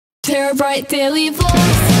TeraBrite daily vlogs.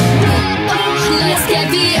 Let's get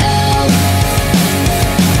VL.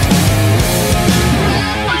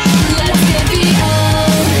 Let's get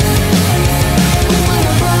VL.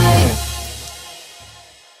 VleraBrite.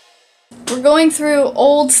 We're going through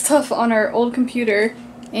old stuff on our old computer,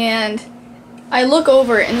 and I look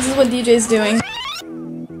over, and this is what DJ's doing.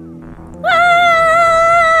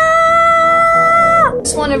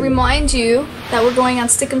 Just want to remind you that we're going on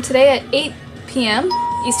Stickam today at 8 p.m.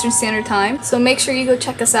 Eastern Standard Time. So make sure you go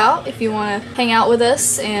check us out if you want to hang out with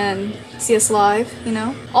us and see us live, you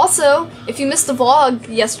know. Also, if you missed the vlogs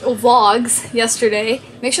yesterday,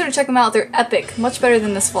 make sure to check them out. They're epic. Much better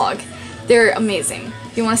than this vlog. They're amazing.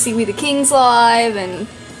 If you want to see We the Kings live, and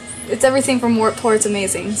it's everything from Warped Tour, it's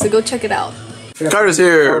amazing. So go check it out. Carter's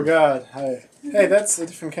here! Oh god, hi. Hey, that's a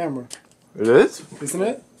different camera. It is? Isn't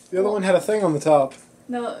it? The other one had a thing on the top.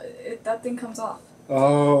 No, that thing comes off.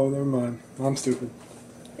 Oh, never mind. I'm stupid.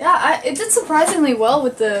 Yeah, it did surprisingly well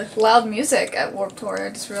with the loud music at Warped Tour, I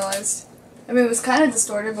just realized. I mean, it was kind of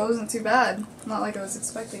distorted, but it wasn't too bad. Not like I was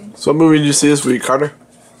expecting. So what movie did you see this week, Carter?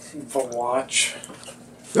 The Watch.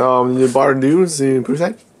 Did you borrow dudes in the first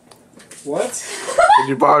tank? What? Did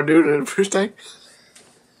you borrow dude in the first tank?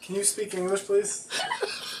 Can you speak English, please?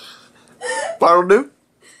 Bartle do?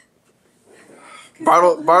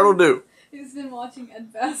 Bartle do. He's been watching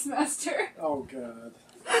Ed Bassmaster. Oh god.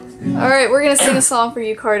 Alright, we're gonna sing a song for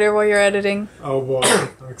you, Carter, while you're editing. Oh boy,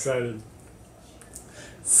 I'm excited.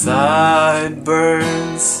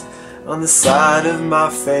 Sideburns on the side of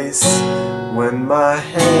my face when my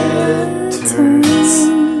head turns.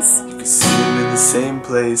 You can see them in the same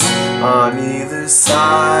place on either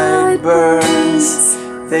side. Burns,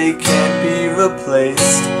 they can't be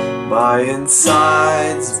replaced. My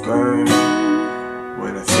insides burn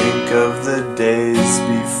when I think of the days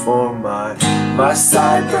before my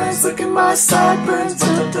sideburns. Look at my sideburns,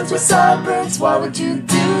 but don't touch my sideburns. Why would you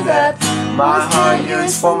do that? My heart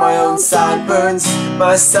yearns for my own sideburns.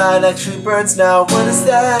 My side actually burns now. What is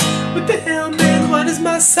that? What the hell, man? What is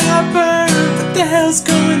my sideburn? What the hell's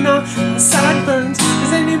going on? My sideburns.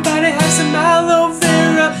 Does anybody have some aloe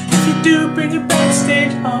vera? If you do, bring it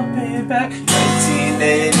backstage. I'll pay it back.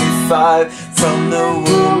 1985. From the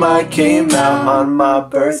womb I came out on my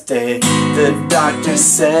birthday. The doctor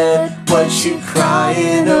said, "What you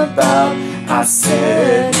crying about?" I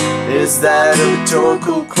said, "Is that a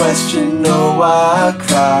rhetorical question?" No, I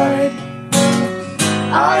cried.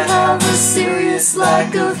 I have a serious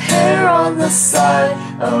lack of hair on the side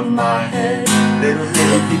of my head. Little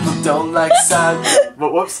people don't like sideburns.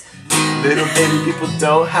 Whoops. Little baby people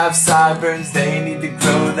don't have sideburns. They need to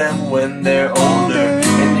grow them when they're older.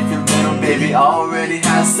 And if your little baby already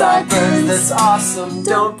has sideburns, that's awesome.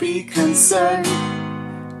 Don't be concerned.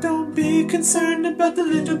 Don't be concerned about the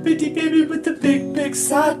little bitty baby with the big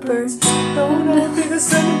sideburns. Don't be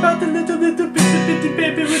concerned about the little bitty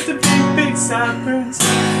baby with the big sideburns.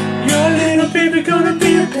 Your little baby gonna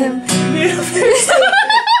be a pimp. Little baby.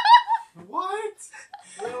 What?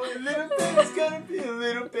 Your little baby's gonna be a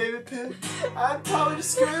little baby pimp. I'd probably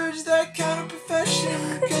discourage that kind of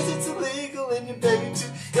profession because it's illegal and your baby too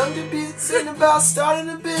young to be concerned about starting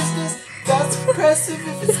a business. That's progressive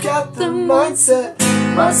if it's got the mindset.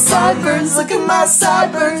 My sideburns, look at my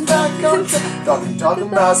sideburns. Talking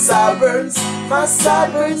about sideburns. My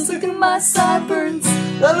sideburns, look at my sideburns.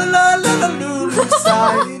 La la la la la la.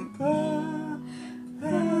 Sideburns.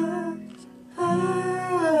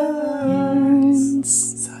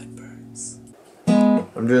 Sideburns.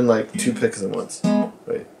 I'm doing like 2 picks at once.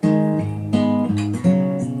 Wait.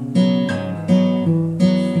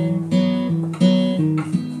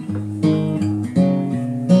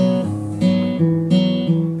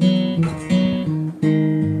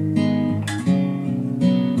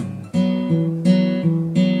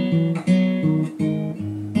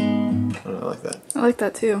 I like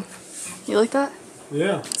that too. You like that?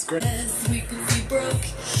 Yeah, it's great. We could be broke.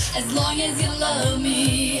 As long as you love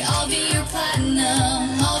me, I'll be your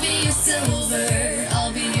platinum, I'll be your silver,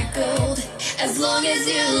 I'll be your gold. As long as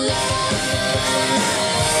you love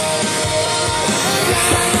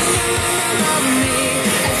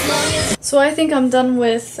me. So I think I'm done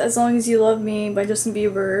with As Long As You Love Me by Justin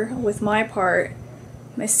Bieber with my part,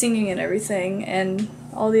 my singing and everything, and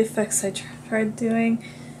all the effects I tried doing.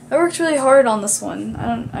 I worked really hard on this one.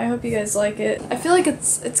 I hope you guys like it. I feel like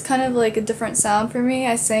it's kind of like a different sound for me.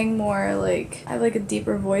 I sang more like, I have like a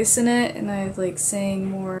deeper voice in it, and I like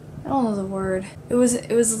sang more, I don't know the word. It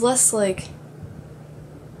was less like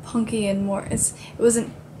punky and more, it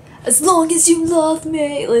wasn't As Long As You Love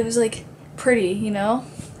Me. It was like pretty, you know?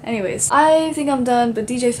 Anyways, I think I'm done, but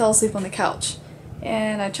DJ fell asleep on the couch.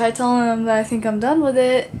 And I tried telling him that I think I'm done with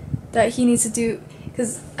it, that he needs to do,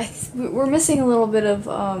 because we're missing a little bit of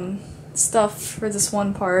stuff for this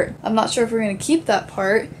one part. I'm not sure if we're going to keep that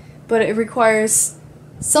part, but it requires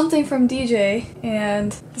something from DJ,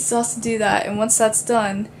 and he still has to do that, and once that's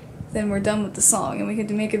done, then we're done with the song, and we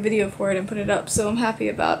can make a video for it and put it up, so I'm happy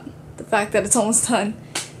about the fact that it's almost done.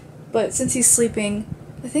 But since he's sleeping,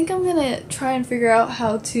 I think I'm gonna try and figure out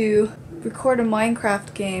how to record a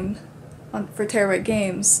Minecraft game for TeraBrite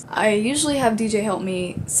Games. I usually have DJ help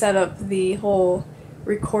me set up the whole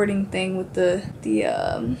recording thing with the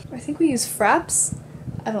I think we use Fraps?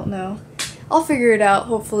 I don't know. I'll figure it out,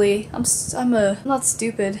 hopefully. I'm not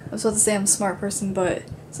stupid. I was about to say I'm a smart person, but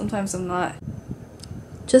sometimes I'm not.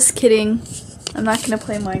 Just kidding. I'm not gonna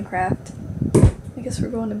play Minecraft. I guess we're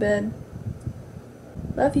going to bed.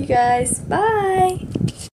 Love you guys. Bye!